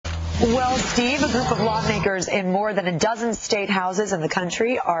Well, Steve, a group of lawmakers in more than a dozen state houses in the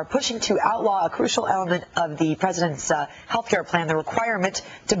country are pushing to outlaw a crucial element of the president's health care plan, the requirement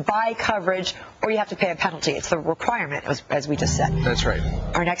to buy coverage or you have to pay a penalty. It's the requirement, as we just said. That's right.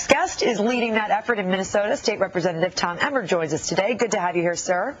 Our next guest is leading that effort in Minnesota. State Representative Tom Emmer joins us today. Good to have you here,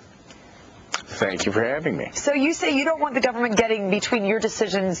 sir. Thank you for having me. So you say you don't want the government getting between your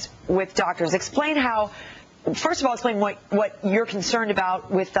decisions with doctors. Explain how. First of all, explain what you're concerned about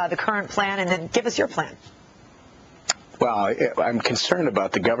with the current plan, and then give us your plan. Well, I'm concerned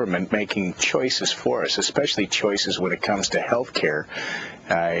about the government making choices for us, especially choices when it comes to health care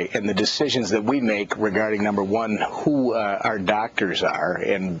and the decisions that we make regarding, number one, who our doctors are,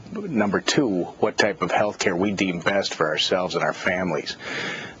 and number two, what type of health care we deem best for ourselves and our families.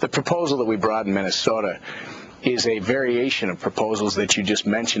 The proposal that we brought in Minnesota is a variation of proposals that you just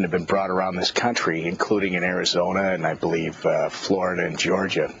mentioned have been brought around this country, including in Arizona and I believe Florida and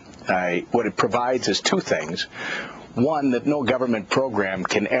Georgia. What it provides is two things. One, that no government program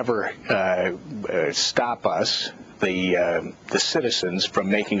can ever stop us, the citizens, from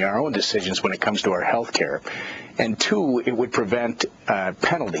making our own decisions when it comes to our health care. And two, it would prevent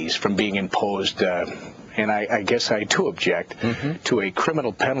penalties from being imposed, and I guess I too object to a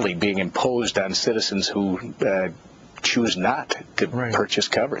criminal penalty being imposed on citizens who choose not to purchase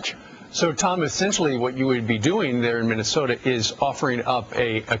coverage. So, Tom, essentially what you would be doing there in Minnesota is offering up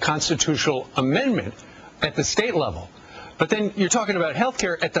a constitutional amendment at the state level. But then you're talking about health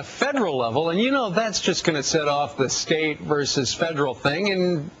care at the federal level, and you know that's just going to set off the state versus federal thing.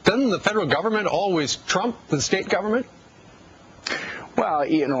 And doesn't the federal government always trump the state government? Well,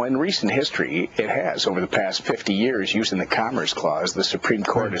 you know, in recent history, it has. Over the past 50 years, using the Commerce Clause, the Supreme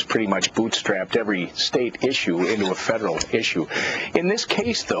Court has pretty much bootstrapped every state issue into a federal issue. In this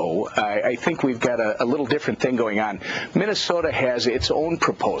case, though, I think we've got a little different thing going on. Minnesota has its own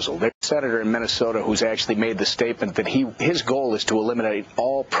proposal. There's a senator in Minnesota who's actually made the statement that his goal is to eliminate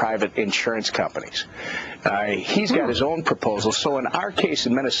all private insurance companies. He's got his own proposal. So in our case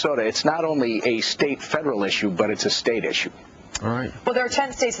in Minnesota, it's not only a state-federal issue, but it's a state issue. All right. Well, there are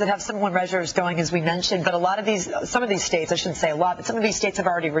 10 states that have similar measures going, as we mentioned, but some of these states, I shouldn't say a lot, but some of these states have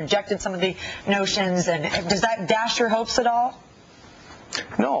already rejected some of the notions. And does that dash your hopes at all?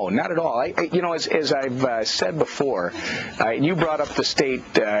 No, not at all. You know, as I've said before, you brought up the state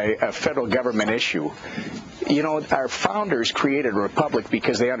federal government issue. You know, our founders created a republic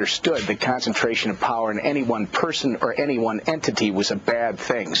because they understood that concentration of power in any one person or any one entity was a bad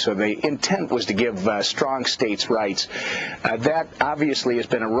thing. So the intent was to give strong states rights. That obviously has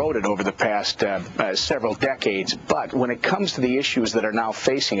been eroded over the past several decades. But when it comes to the issues that are now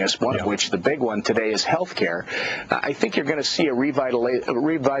facing us, one of which, the big one today, is health care, I think you're going to see a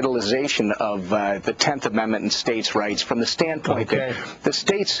revitalization of the 10th Amendment and states' rights from the standpoint that the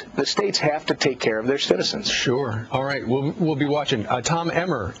states have to take care of their citizens. Sure. All right. We'll be watching. Tom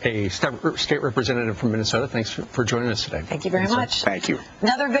Emmer, a state representative from Minnesota, thanks for joining us today. Thank you very much. Thank you.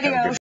 Another video.